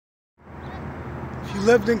If you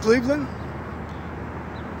lived in Cleveland,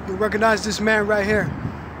 you'll recognize this man right here,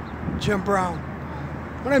 Jim Brown.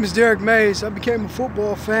 My name is Derick Mayes. I became a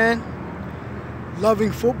football fan,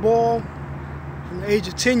 loving football from the age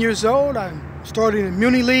of 10 years old. I started in the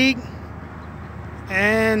Muni League,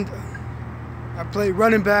 and I played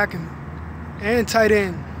running back and tight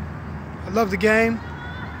end. I love the game.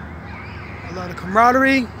 I love the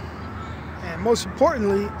camaraderie, and most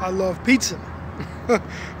importantly, I love pizza.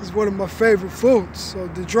 It's one of my favorite foods. So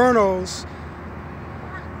DiGiorno's,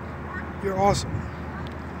 you're awesome.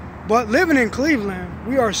 But living in Cleveland,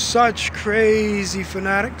 we are such crazy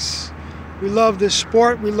fanatics. We love this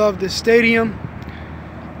sport, we love this stadium,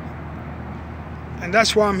 and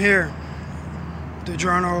that's why I'm here,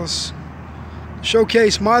 DiGiorno's, to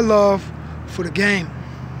showcase my love for the game.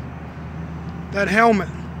 That helmet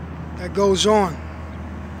that goes on.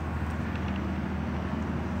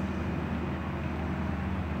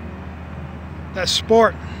 That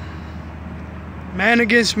sport, man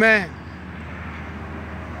against man.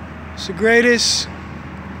 It's the greatest,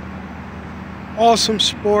 awesome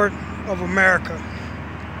sport of America,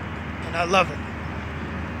 and I love it.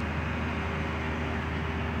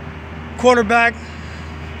 Quarterback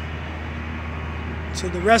to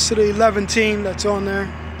the rest of the 11 team that's on there,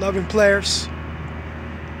 11 players.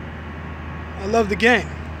 I love the game.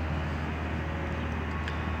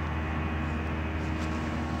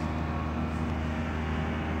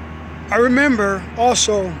 I remember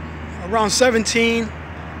also around 17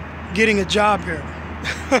 getting a job here.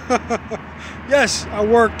 Yes, I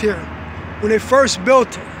worked here when they first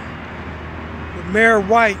built it with Mayor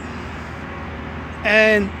White,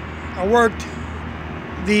 and I worked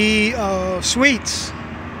the suites,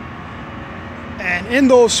 and in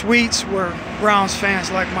those suites were Browns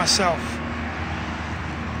fans like myself,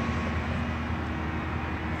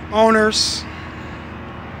 owners,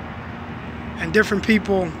 and different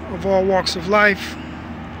people of all walks of life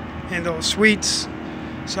in those suites.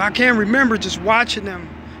 So I can remember just watching them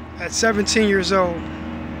at 17 years old,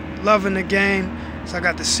 loving the game, so I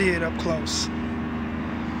got to see it up close.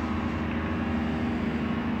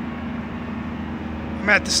 I'm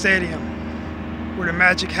at the stadium where the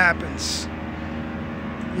magic happens.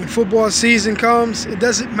 When football season comes, it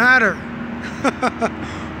doesn't matter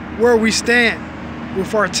where we stand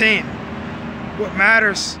with our team. What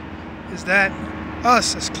matters is that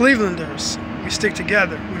us as Clevelanders, we stick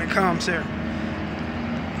together when it comes here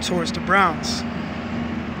towards the Browns.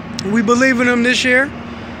 We believe in them this year.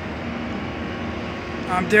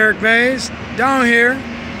 I'm Derick Mayes, down here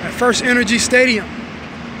at First Energy Stadium.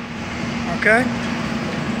 Okay?